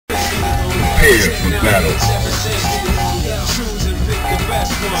Prepare for battle.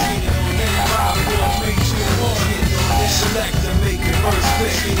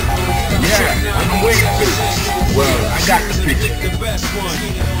 Yeah, I've been waiting for this. Well, I got the picture.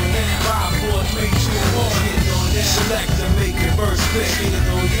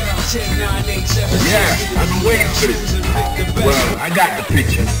 Yeah, I've been waiting for this. Well, I got the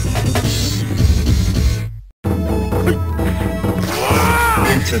picture.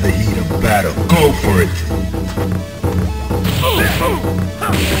 Into the heat of battle. Go for it.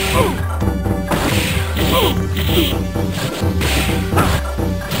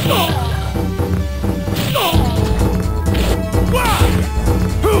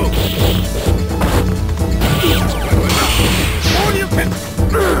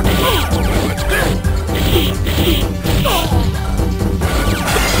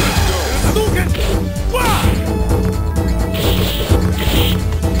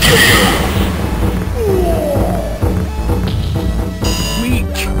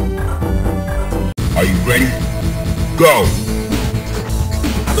 Are you ready? Go!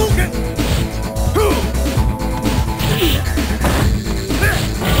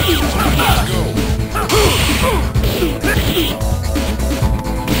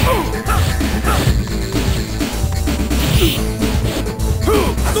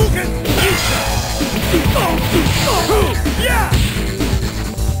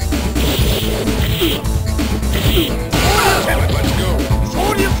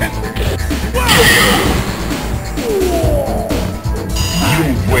 You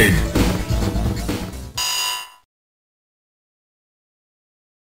win.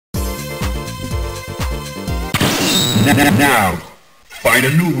 Now, find a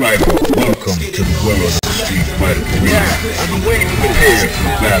new rival. Welcome to the world of the Street Fighter 3. Yeah, I've been waiting to prepare for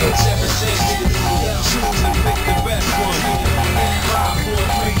battle.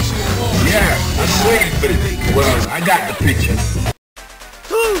 Yeah, I've been waiting for this. Well, I got the picture.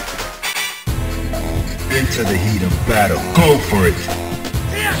 Into the heat of battle. Go for it.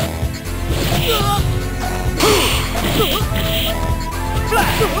 Let's go.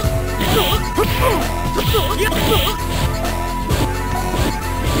 Let's go. Let's go.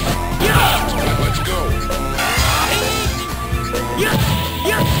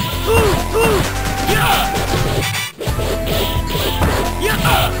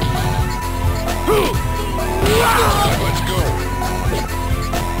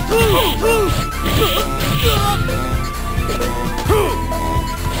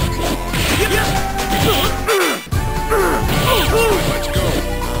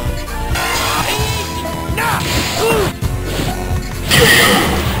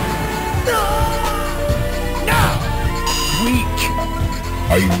 Weak.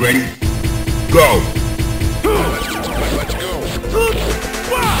 Are you ready? Go. Let's go.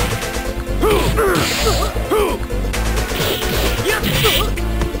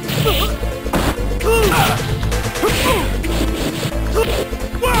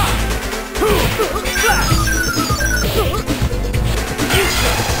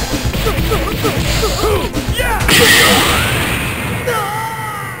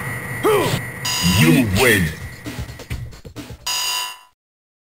 You win.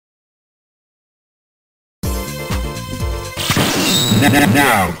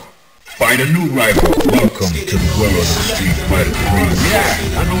 Now, find a new rival. Welcome to the world of the Street Fighter 3.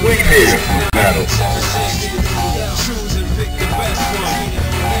 Yeah, I've been waiting here for battle.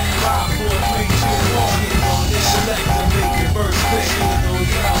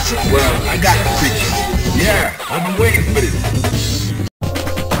 Well, I got the picture. Yeah, I've been waiting for this.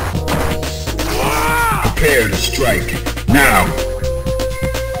 Prepare to strike. Now.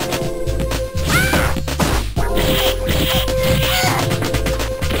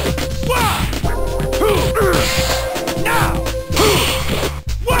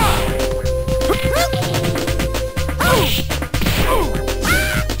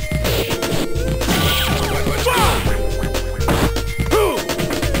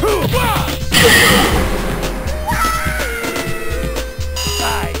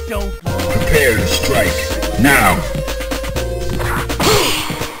 Prepare to strike. Now.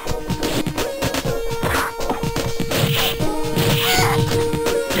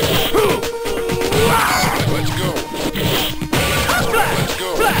 Let's go. Let's go.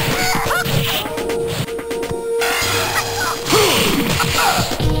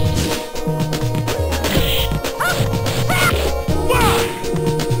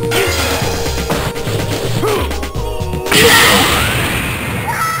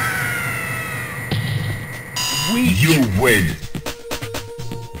 You win.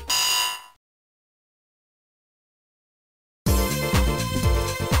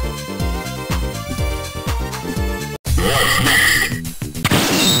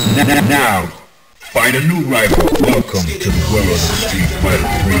 Now, find a new rival. Welcome to the world of Street Fighter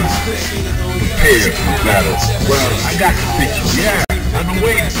 3. Prepare for battle. Well, I got the picture. Yeah, I've been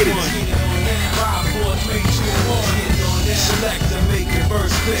waiting for this.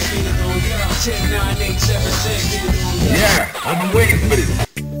 Yeah, I've been waiting for this.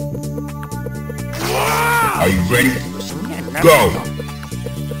 Are you ready? Go!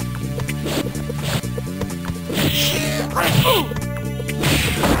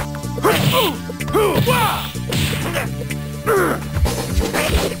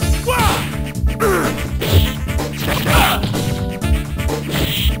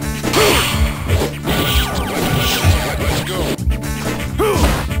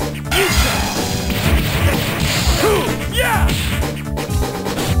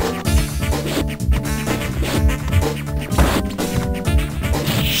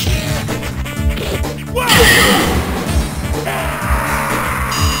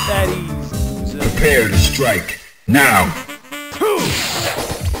 Prepare to strike, now!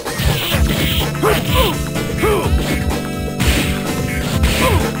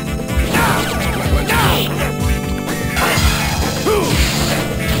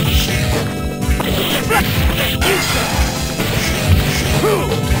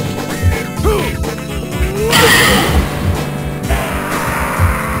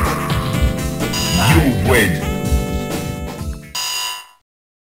 You win!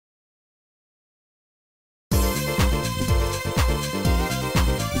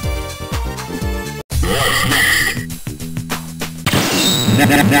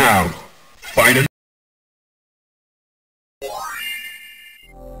 Now, find a...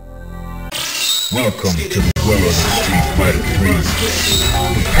 Welcome to the world of Street Fighter 3.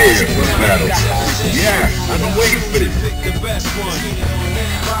 Prepare for battle. Yeah, I've been waiting for this.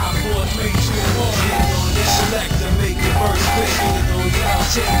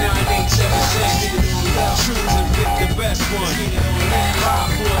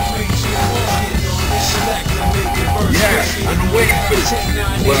 Yeah, I've been waiting for this.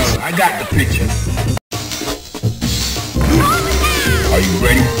 Well, I got the picture. Are you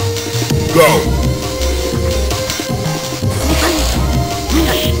ready? Go!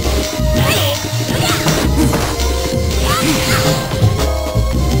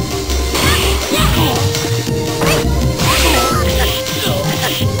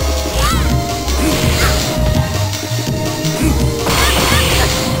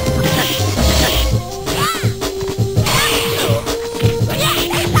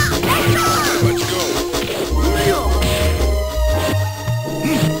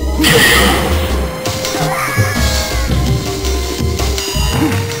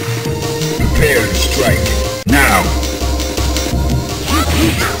 Prepare to strike, now!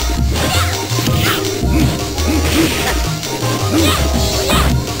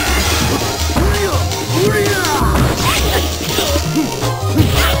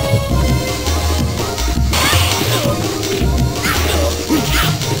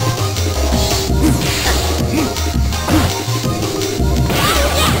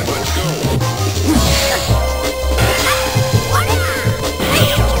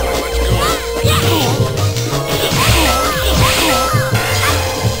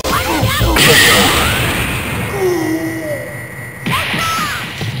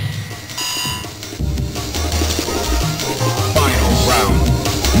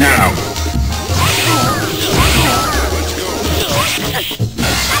 Now!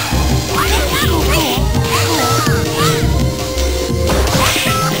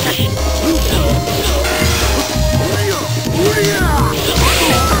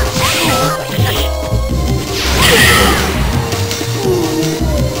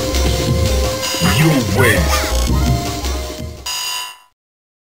 You win!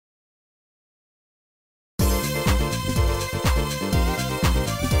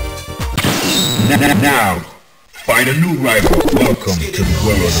 Now, find a new rival. Welcome to the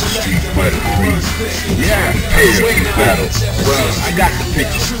world of Street Fighter 3. Yeah, prepare for battle. Well, I got the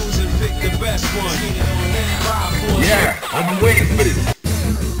picture. Yeah, I've been waiting for this.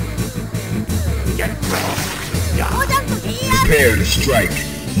 Prepare to strike,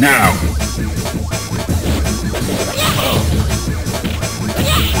 now!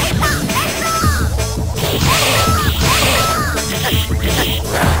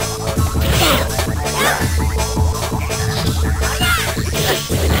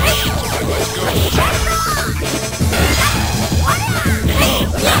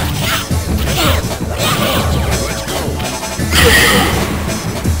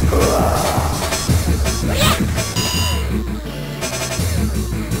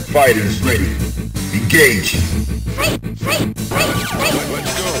 Fighters ready. Engage.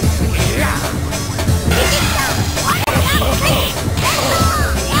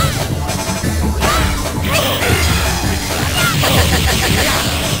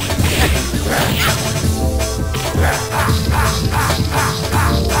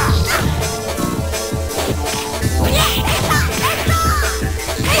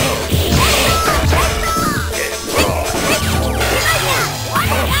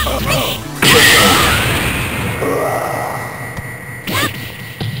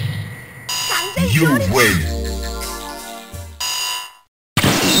 You win.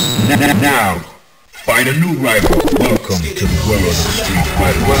 Now, find a new rival. Welcome to the world of Street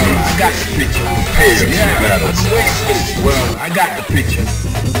Fighter. Well, I got the picture. Prepare for battle. Well, I got the picture.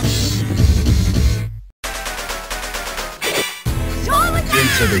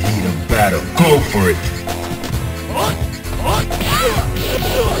 Into the heat of battle. Go for it.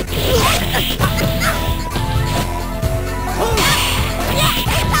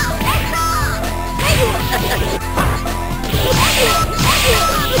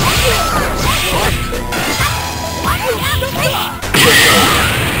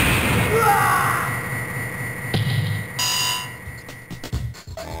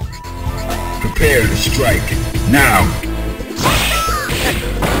 Prepare to strike. Now.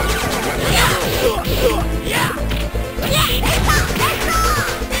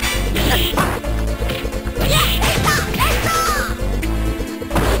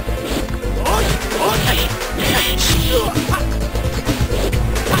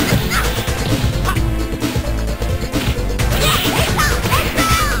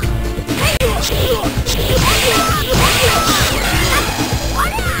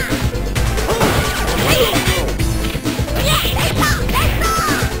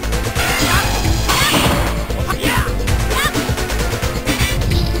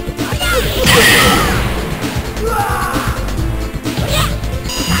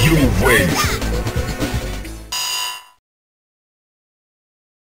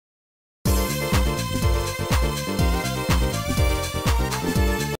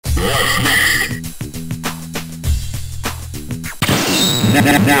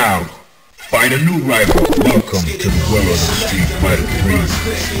 Now, find a new rival. Welcome to the world of Street Fighter 3.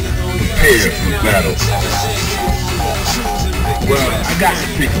 Prepare for battle. Well, I got the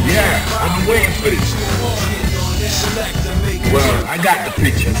picture. Yeah, I've been waiting for this. Well, I got the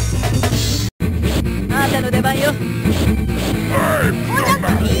picture.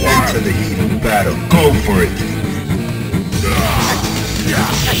 Into the heat of battle. Go for it.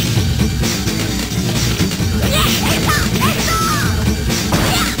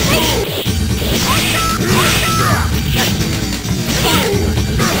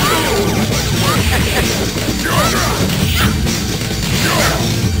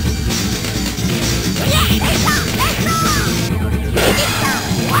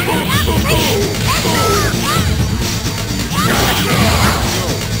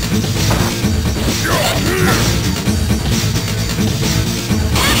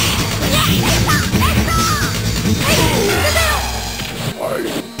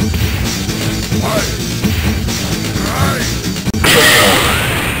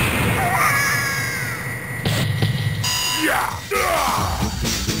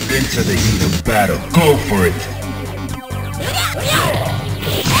 Into the heat of battle. Go for it.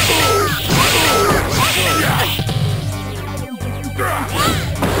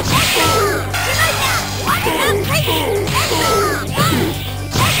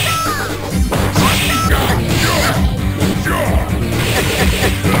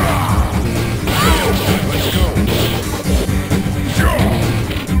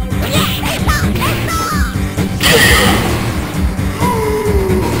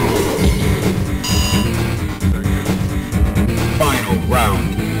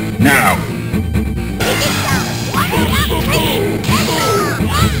 Now!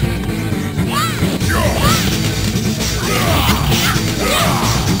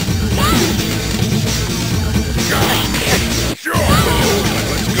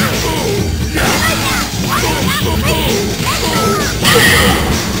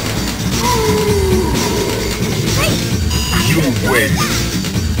 You win!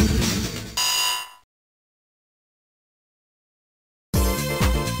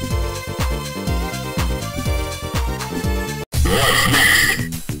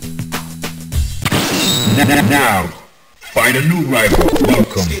 Now, find a new rival.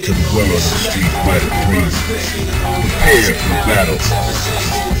 Welcome to the world of Street Fighter 3. Prepare for battle.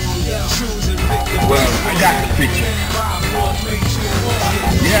 Well, I got the picture.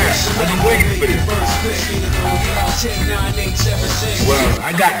 Yeah, I've been waiting for this. Well,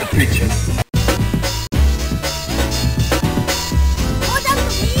 I got the picture.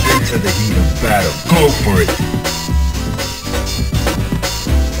 the heat of battle. Go for it.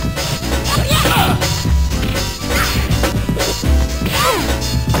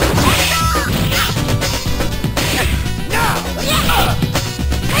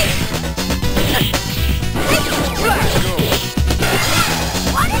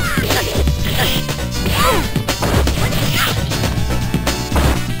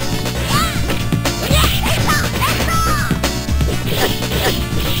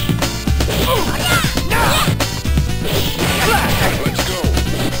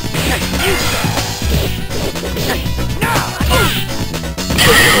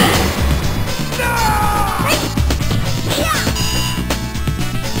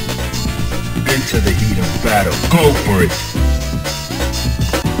 Into the heat of battle. Go for it.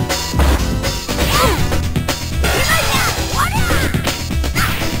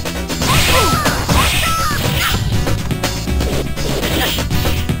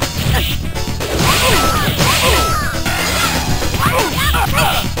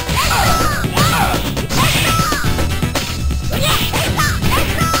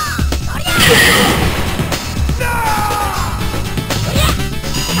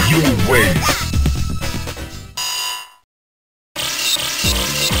 You win.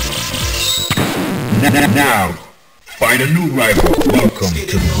 Now, find a new rival. Welcome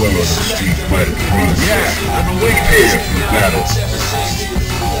to the world of Street Fighter 3. Yeah, I've been waiting here for battle.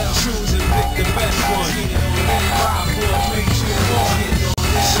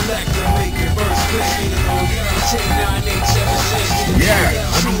 Yeah,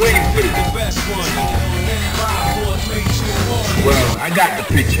 I've been waiting for this. Well, I got the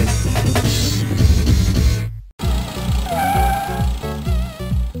picture.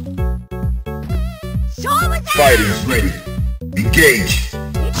 Fighters ready. Engage.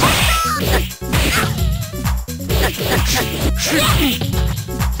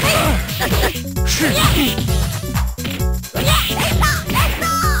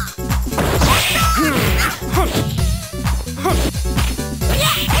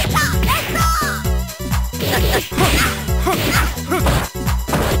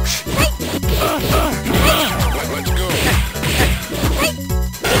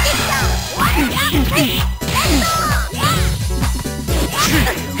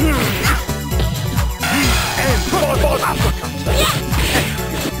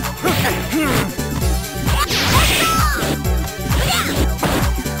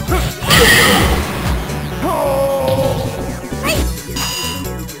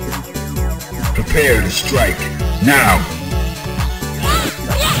 Prepare to strike. Now.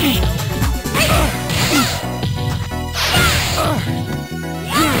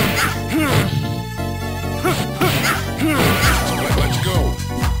 Let's go.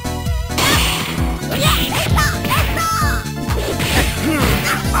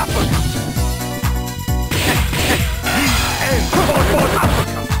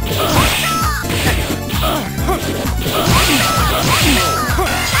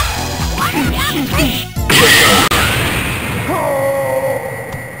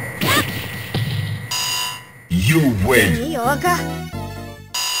 You win.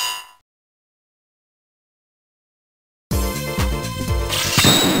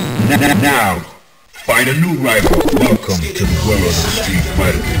 Now, find a new rival. Welcome to the world of Street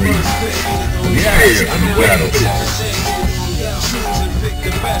Fighter 3. Prepare for the battle.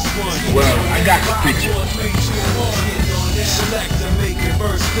 Well, I got the picture.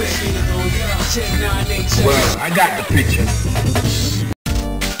 Well, I got the picture.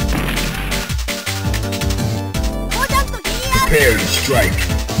 Prepare to strike.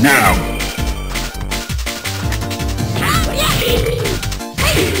 Now.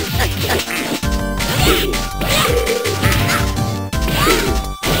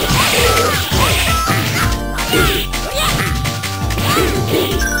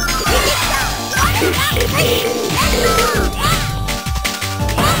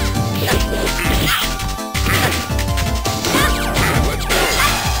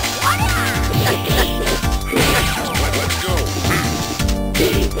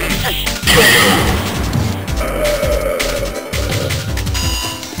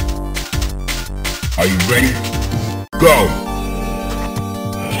 Are you ready? Go!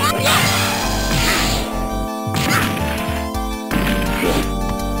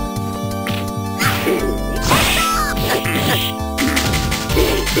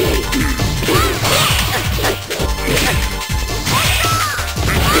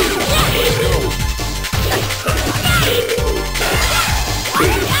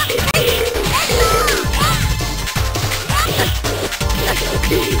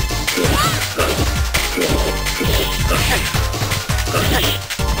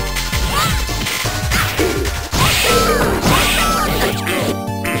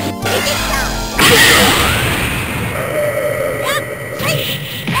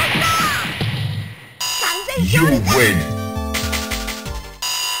 You win.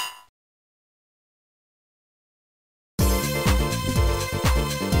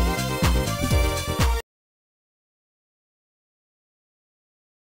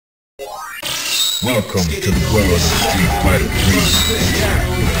 Welcome to the world of Street Fighter 3.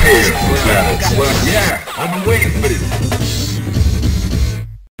 Prepare for battle. Well, yeah, I've been waiting for this.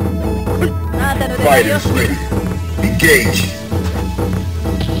 Fighters ready. Engage.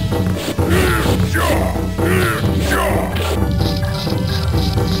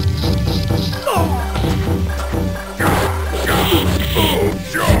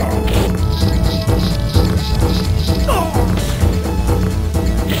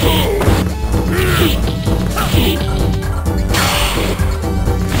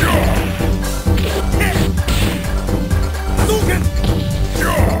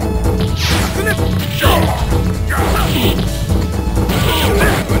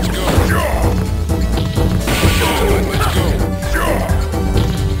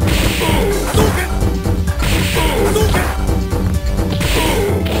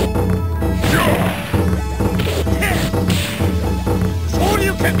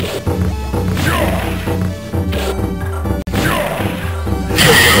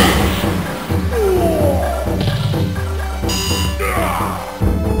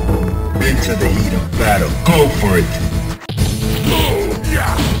 Into the heat of battle. Go for it.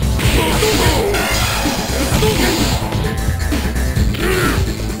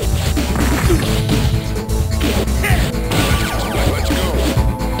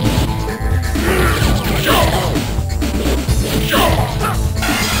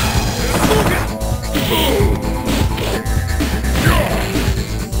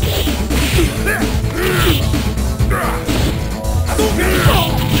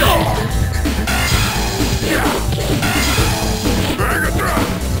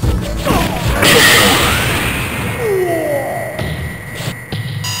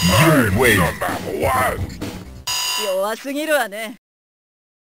 Wait. 弱すぎるわね。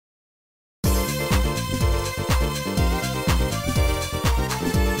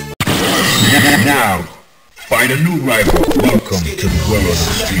 Now, find a new rival. Welcome to the world of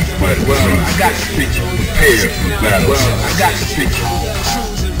Street Fighter. Well, I got the picture. Prepare for battle. Well, I got the picture.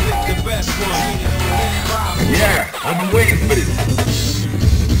 Yeah, I've been waiting for this.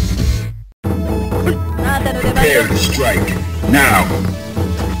 Prepare to strike. Now.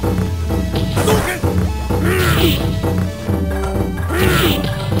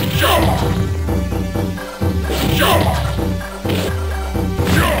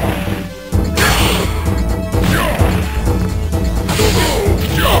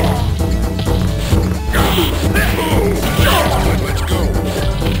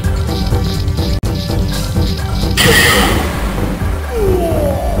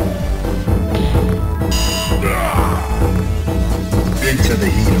 Into the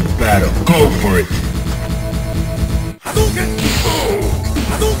heat of battle. Go for it.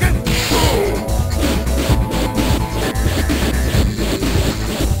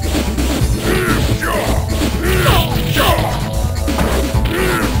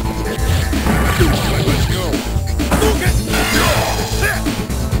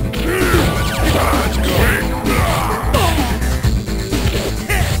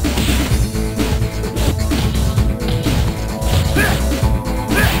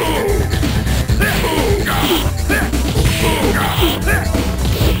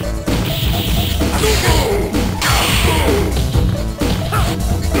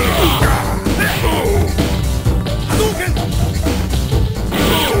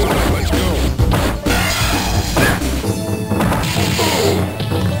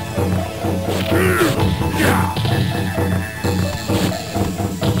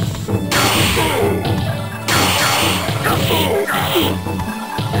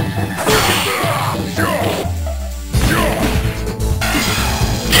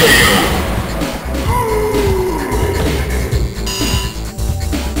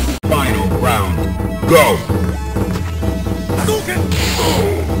 Final round. Go!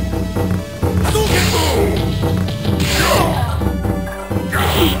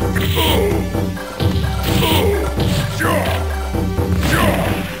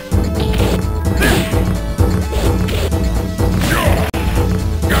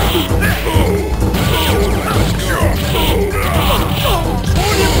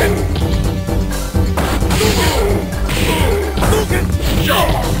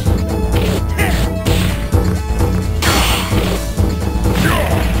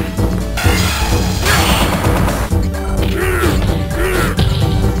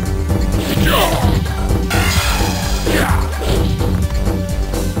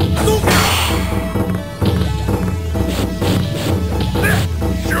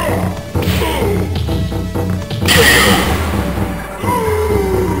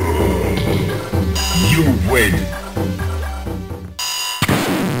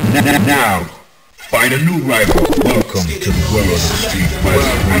 Now, find a new rival. Welcome to the world of Street Fighter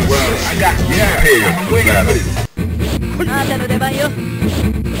 3. Well, I got prepared for battle.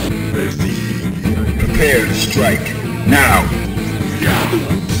 Prepare to strike. Now.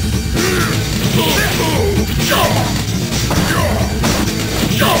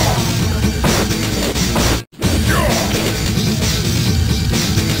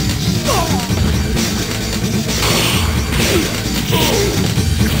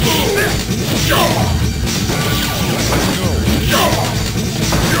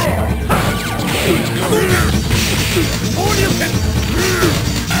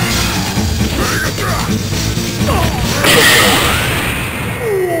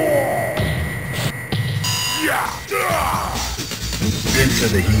 Into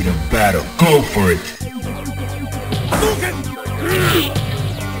the heat of battle. Go for it.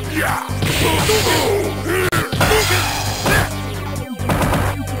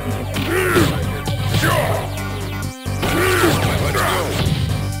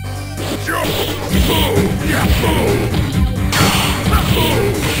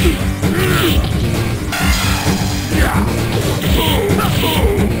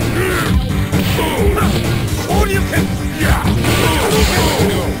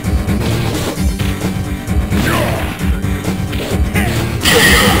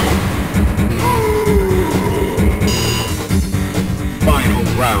 Final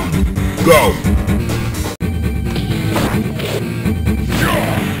round. Go!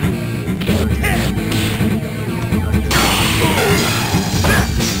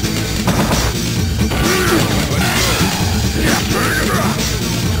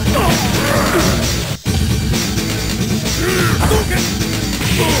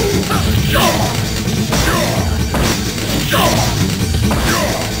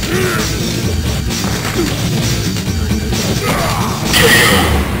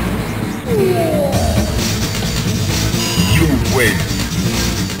 You win.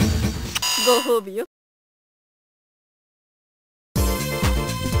 Go home, you.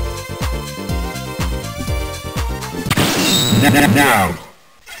 Now,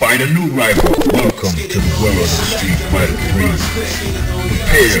 find a new rival. Welcome to the world of Street Fighter 3.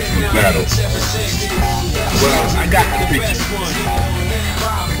 Prepare for battle. Well, I got the picture.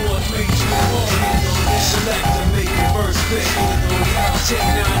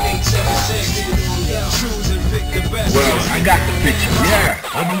 Well, I got the picture. Yeah,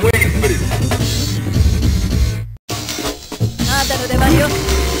 I've been waiting for this.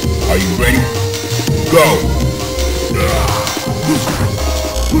 Are you ready? Go!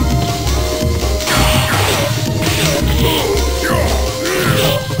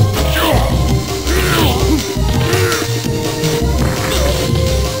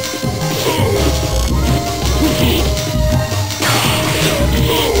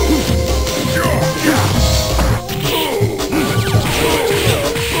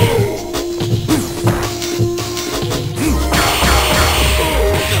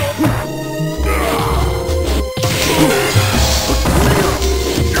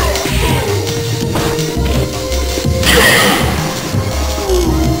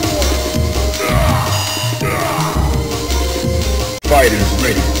 Fighters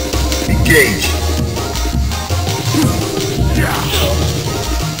ready. Engage.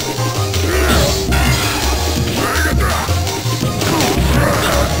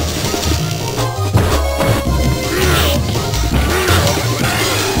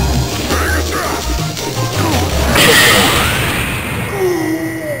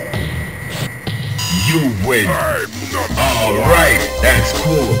 You win. All right, that's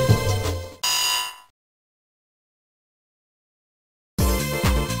cool.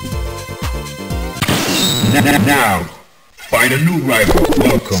 Now, find a new rival.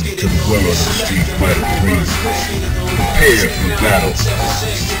 Welcome to the world of Street Fighter 3. Prepare for battle.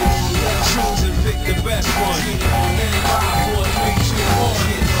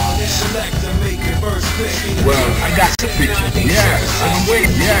 Well, I got the picture. Yeah, I've been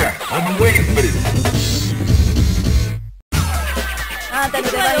waiting. Yeah, I've been waiting for this.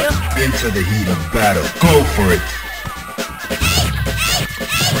 Into the heat of battle. Go for it.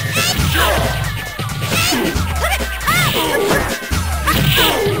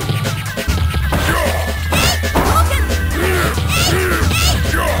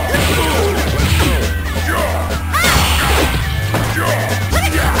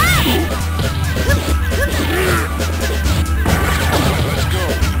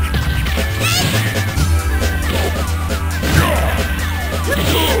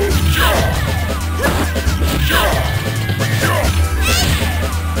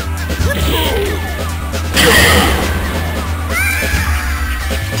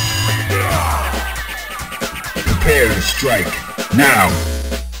 Prepare to strike. Now.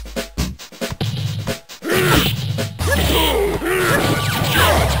 Let's go.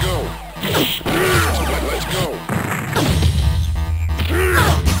 Let's go.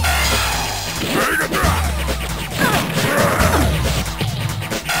 Mega Drive.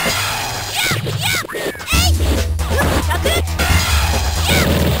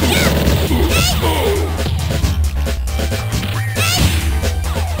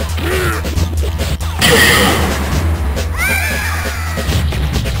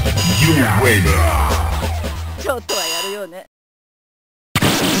 You win. ちょっとはやるよね。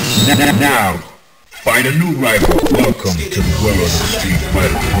 Now, find a new rival. Welcome to the world of Street Fighter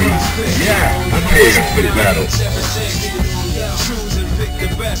 3. Yeah, prepare for the battle.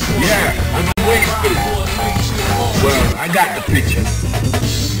 Yeah, I'm waiting for this. Well, I got the picture.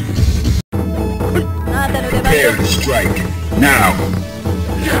 あんたの出番 Prepare よ。 to strike. Now.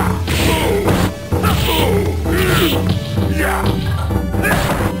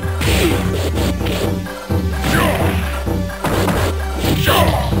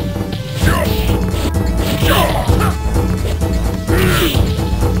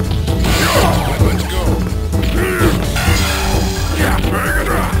 Let's go. Mega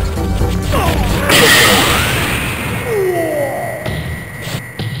Drive.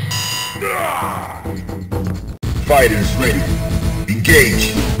 Fighters ready.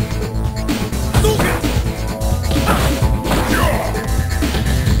 Engage. Let's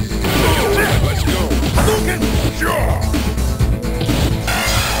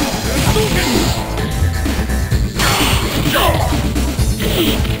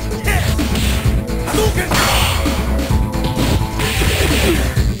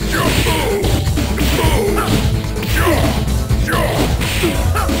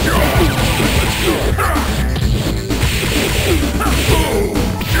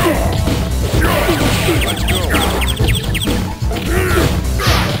go. Let's go.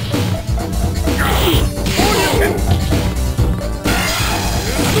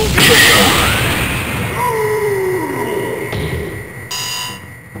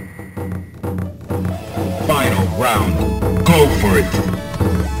 Final round. Go for it.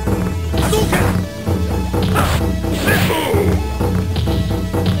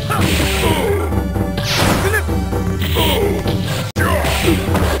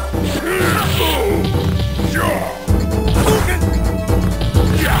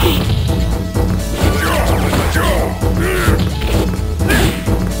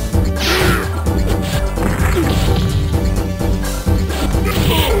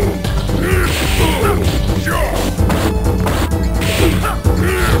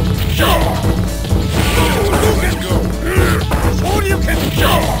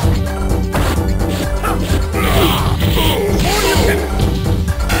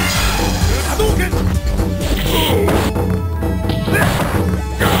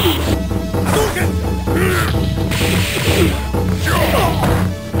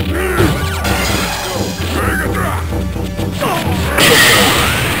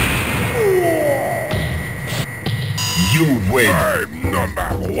 You win. I'm number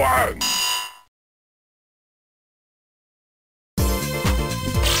one.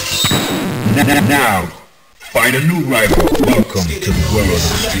 Now, find a new rival. Welcome to the world of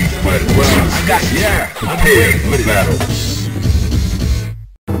Street Fighter. Well, I got prepare for the battle.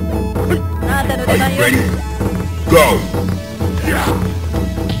 あんたの Are 出番 you よ。 ready? Go.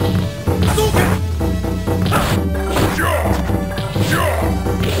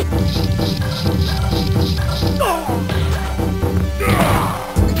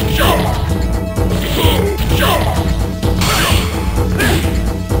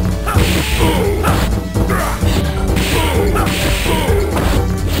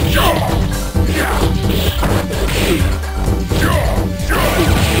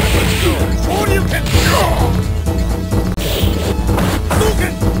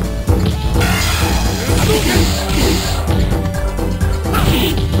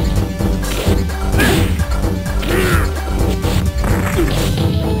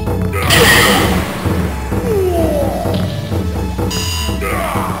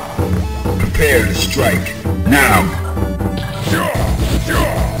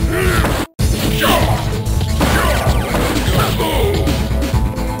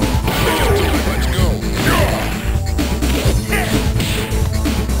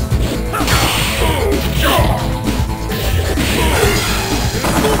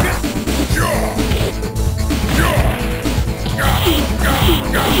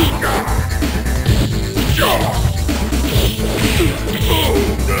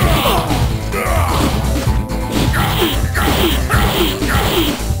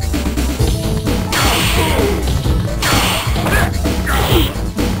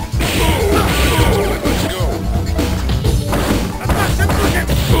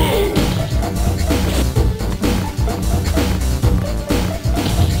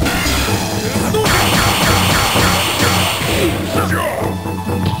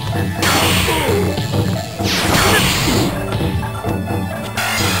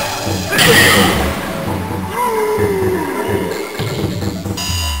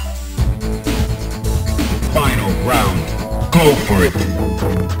 Go for it.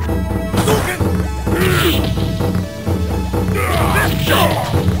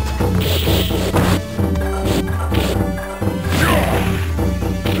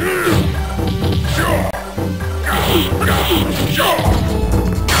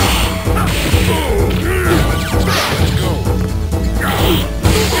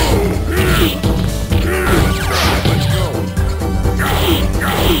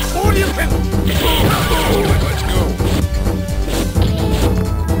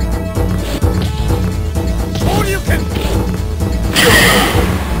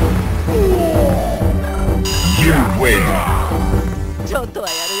 You win. ちょっとは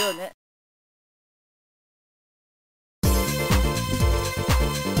やるよね。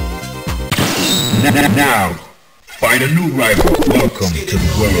Now, find a new rival. Welcome to the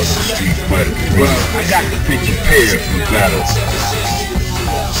world of Street Fighter 3. I got the picture prepared for battle.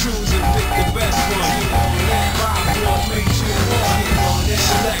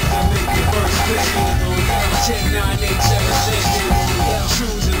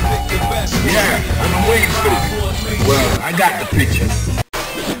 Yeah, I've been waiting for this. Well, I got the picture.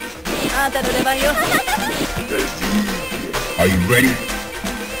 あんたの出番よ。 Are you ready?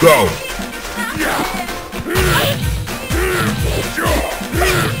 Go!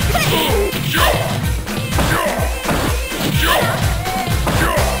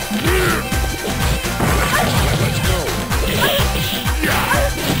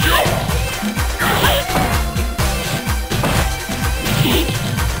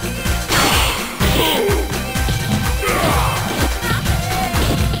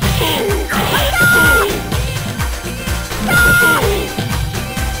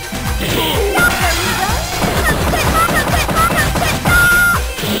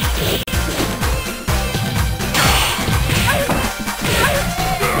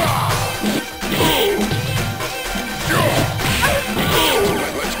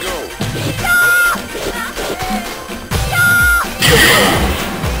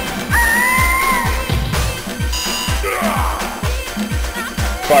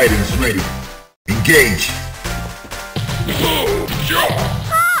 Fighters ready. Engage.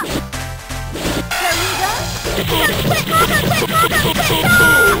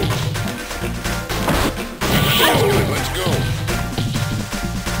 Let's go.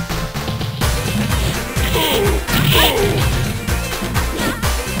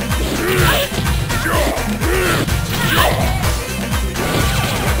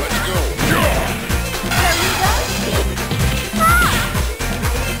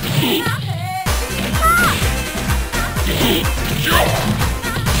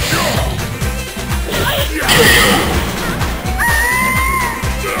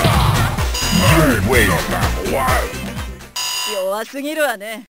 Wait. 弱すぎるわ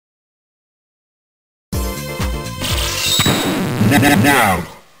ね。 Now,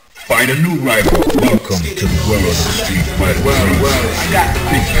 find a new rival. Welcome to the world of Street Fighter 3. Well, I got the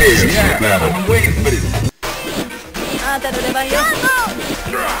picture prepared for battle. I'm waiting for this. あんたの出番よ。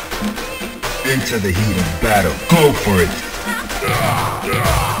 Into the heat of battle. Go for it.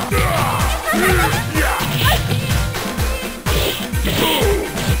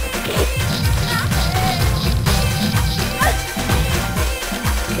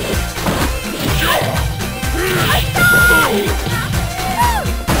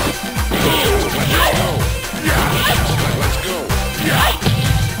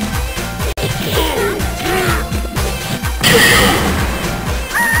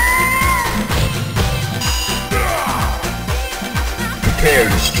 Prepare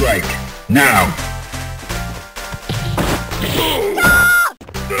to strike. Now.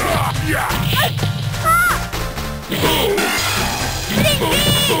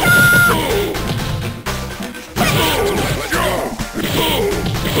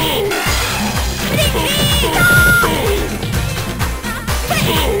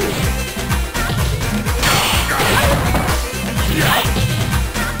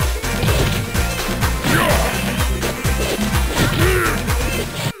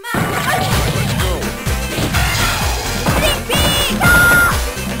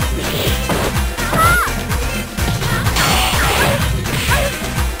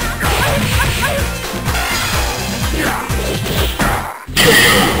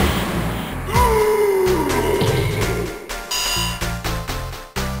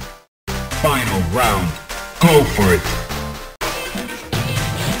 Final round. Go for it.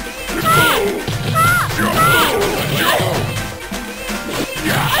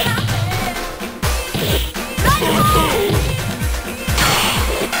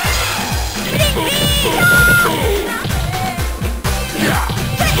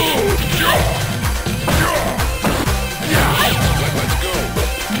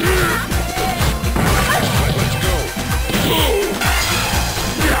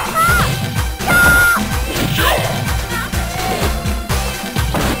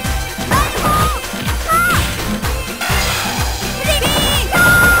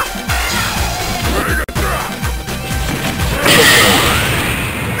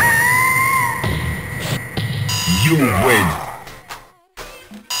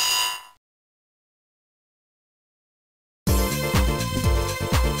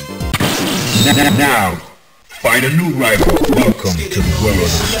 Now, find a new rival. Welcome to the world of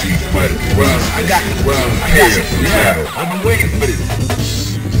Street Fighter 3. I got the battle. I've been waiting for this.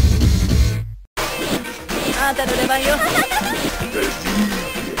 あんたの出番よ。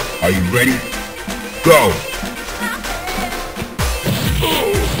 Are you ready? Go!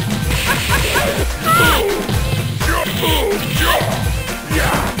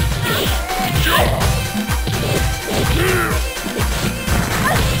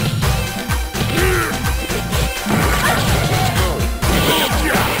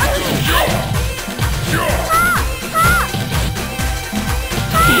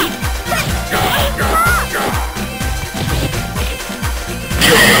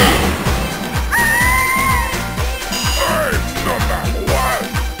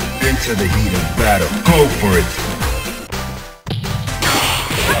 Into the heat of battle. Go for it!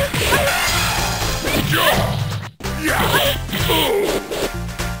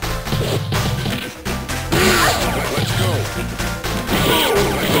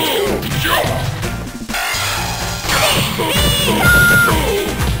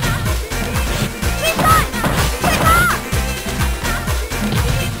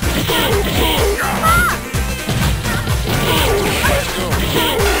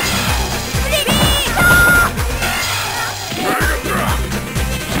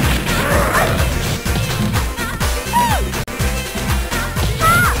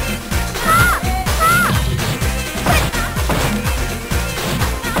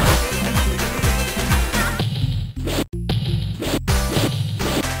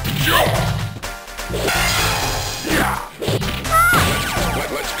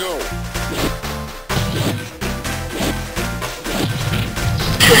 Let's go.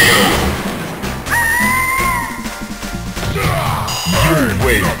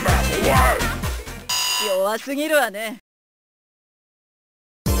 Wait. 弱すぎるわね。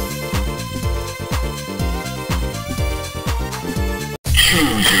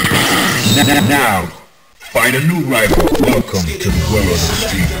 Now, find a new rival. Welcome to the world of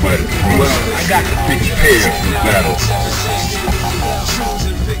Street Fighter 3. I got the picture prepared for battle.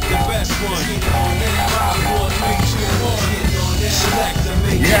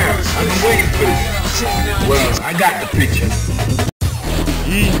 Yeah, I've been waiting for this. Well, I got the picture.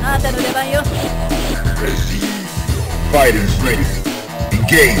 あんたの出番よ。 Fighters ready.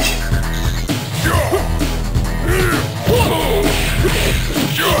 Engage.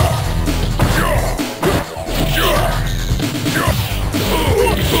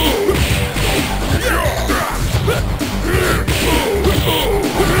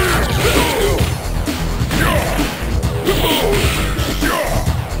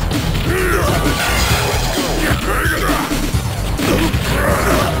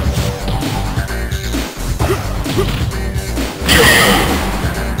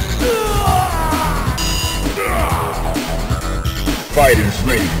 Fighters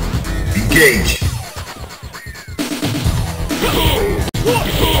ready. Engage.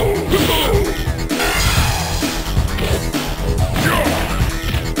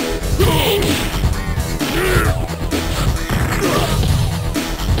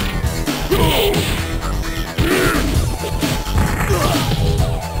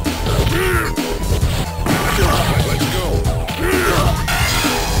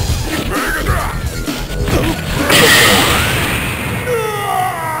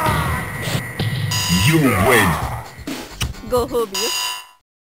 You win. ご褒美よ。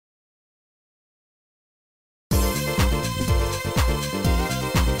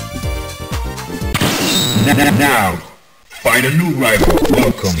 Now, find a new rival.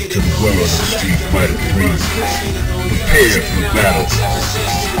 Welcome to the world of Street Fighter 3. Prepare for battle.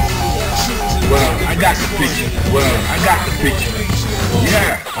 Well, I got the picture.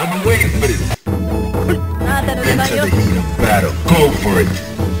 Yeah, I've been waiting for this. あんたの出番 Into よ。 the heat of battle. Go for it.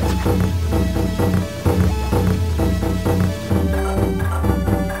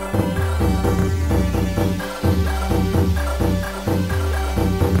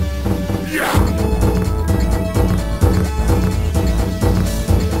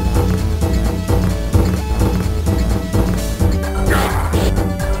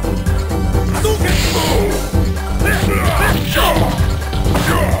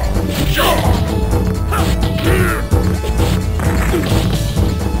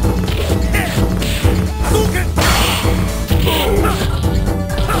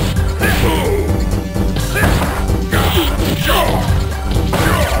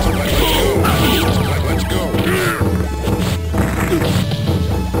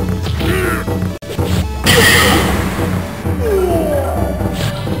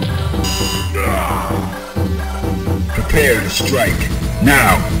 Prepare to strike.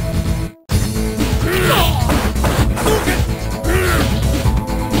 Now!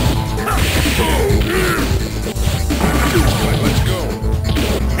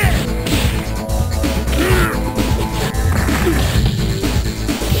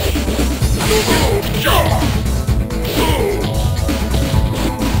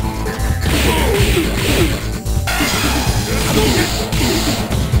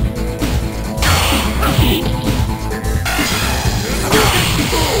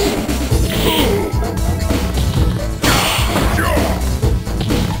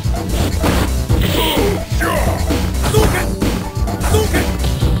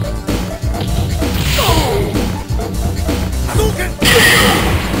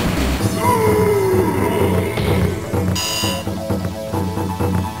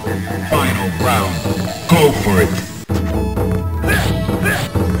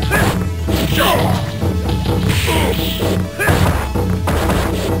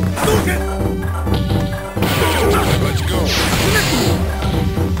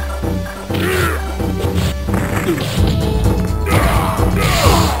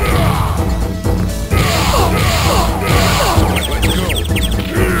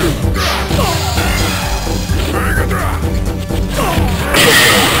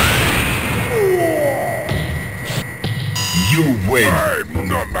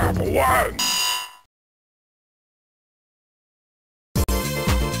 one.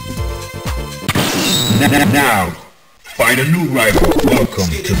 Now, find a new rival. Welcome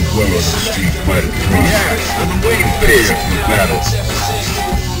to the world of Street Fighter 3. Yeah, I've been waiting for this battle.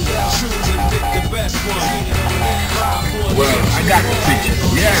 Well, I got the picture.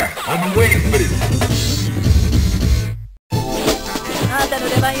 Yeah, I've been waiting for this. あなたの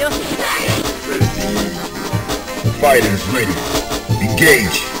出番よ。 Fighters ready.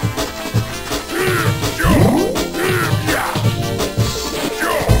 Engage.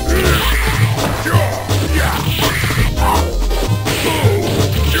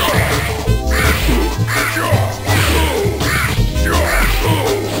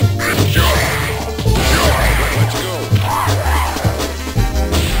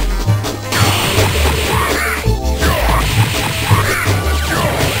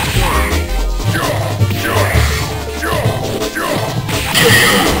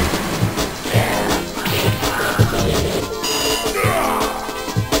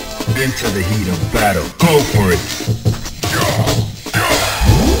 Into the heat of battle. Go for it.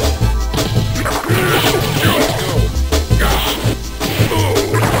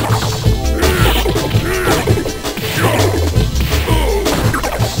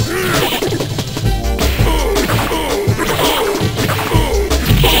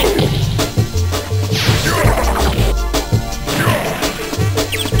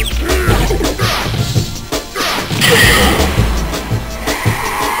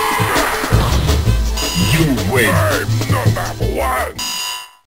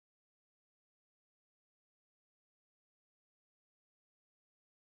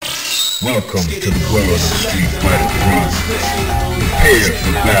 Welcome to the world of Street Fighter 3. Prepare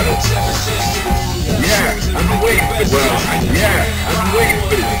for battle. Yeah, I've been waiting for this. I've been waiting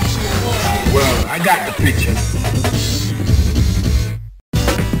for this. Well, I got the picture.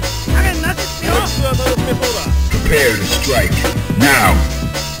 Prepare to strike. Now.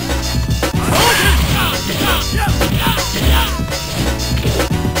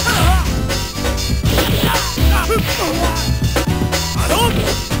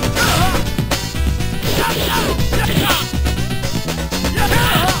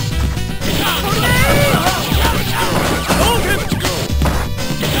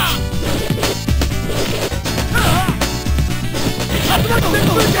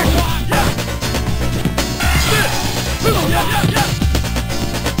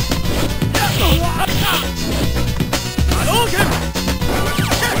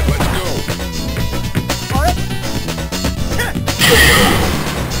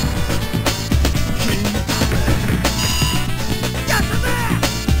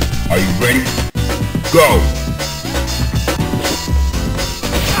 Are you ready? Go!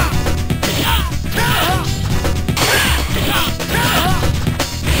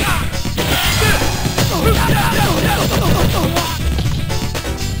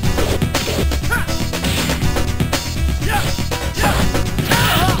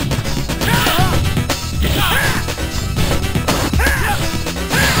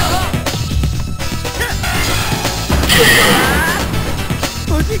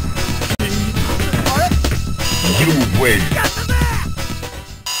 You win.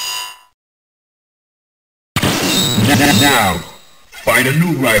 Now, find a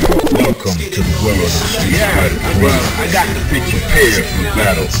new rival. Welcome to the world of Street Fighter 3. Well, I got the picture. Prepare for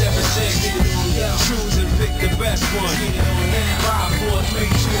battle.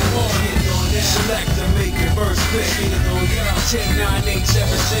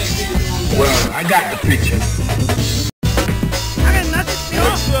 Well, I got the picture.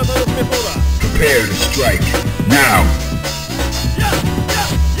 Prepare to strike. Now.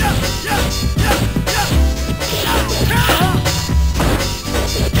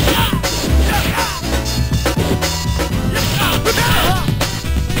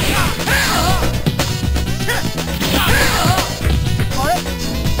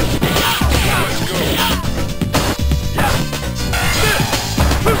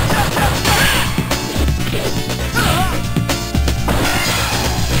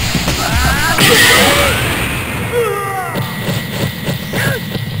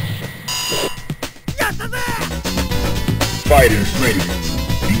 Fighters ready.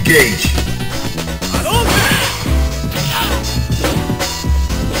 Engage.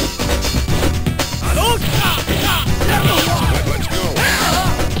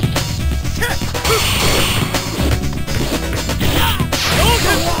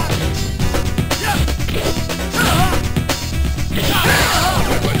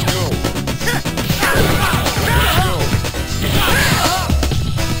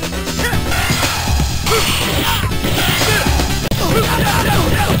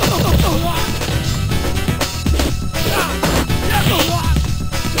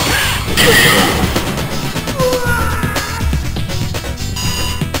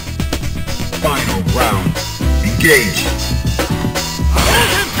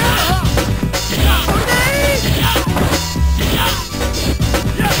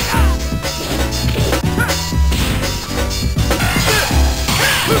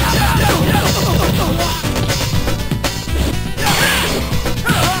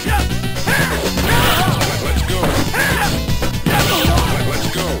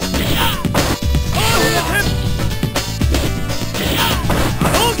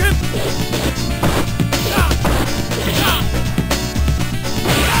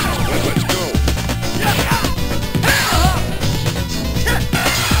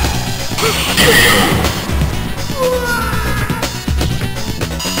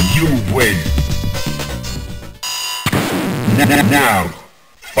 Now,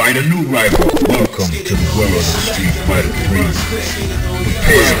 find a new rival. Welcome to the world of Street Fighter 3.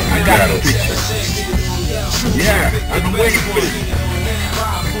 Prepare for battle. Yeah, I've been waiting for this.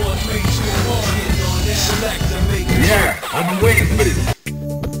 Yeah, I've been waiting for this.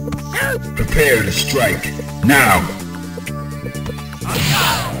 Prepare to strike. Now.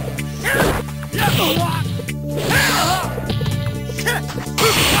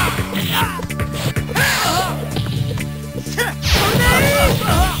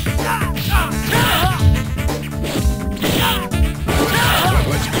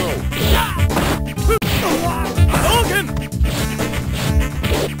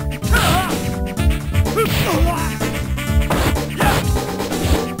 Let's go.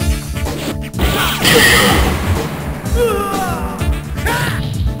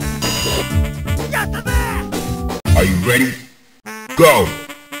 Are you ready? Go!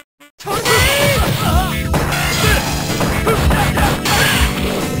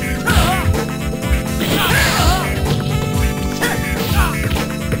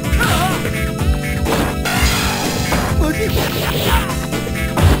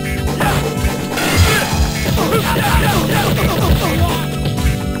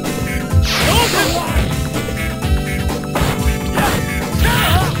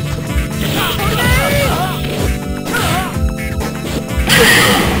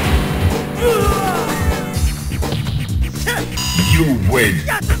 You win.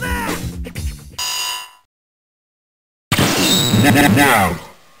 Now,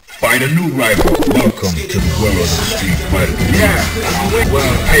 find a new rival. Welcome to the world of Street Fighter. Yeah, I've been waiting.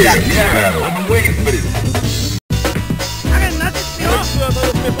 Well, hey, yeah, I've been waiting for this.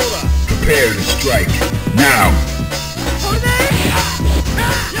 Prepare to strike. Now.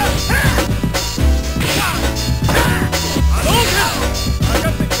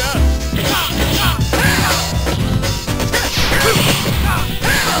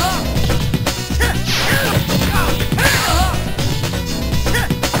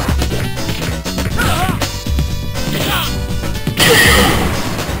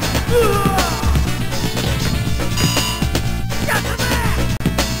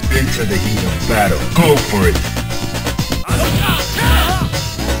 Into the heat of battle. Go for it.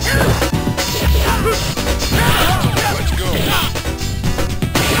 Let's go.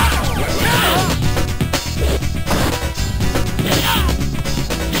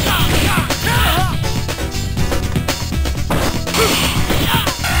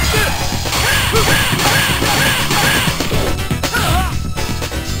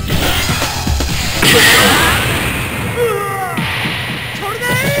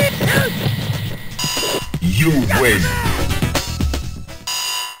 You win.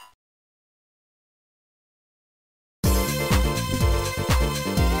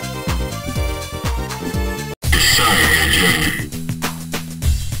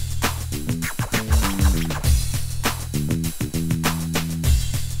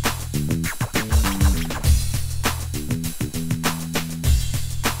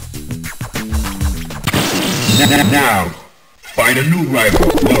 Now, find a new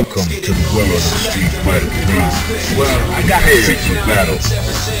rival. Welcome to the world of Street Fighter 3. Well, I got here for battle.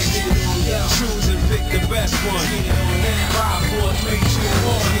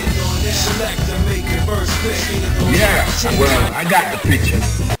 Yeah, well, I got the picture.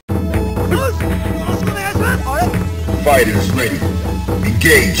 Fighters ready.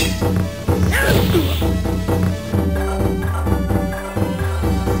 Engage.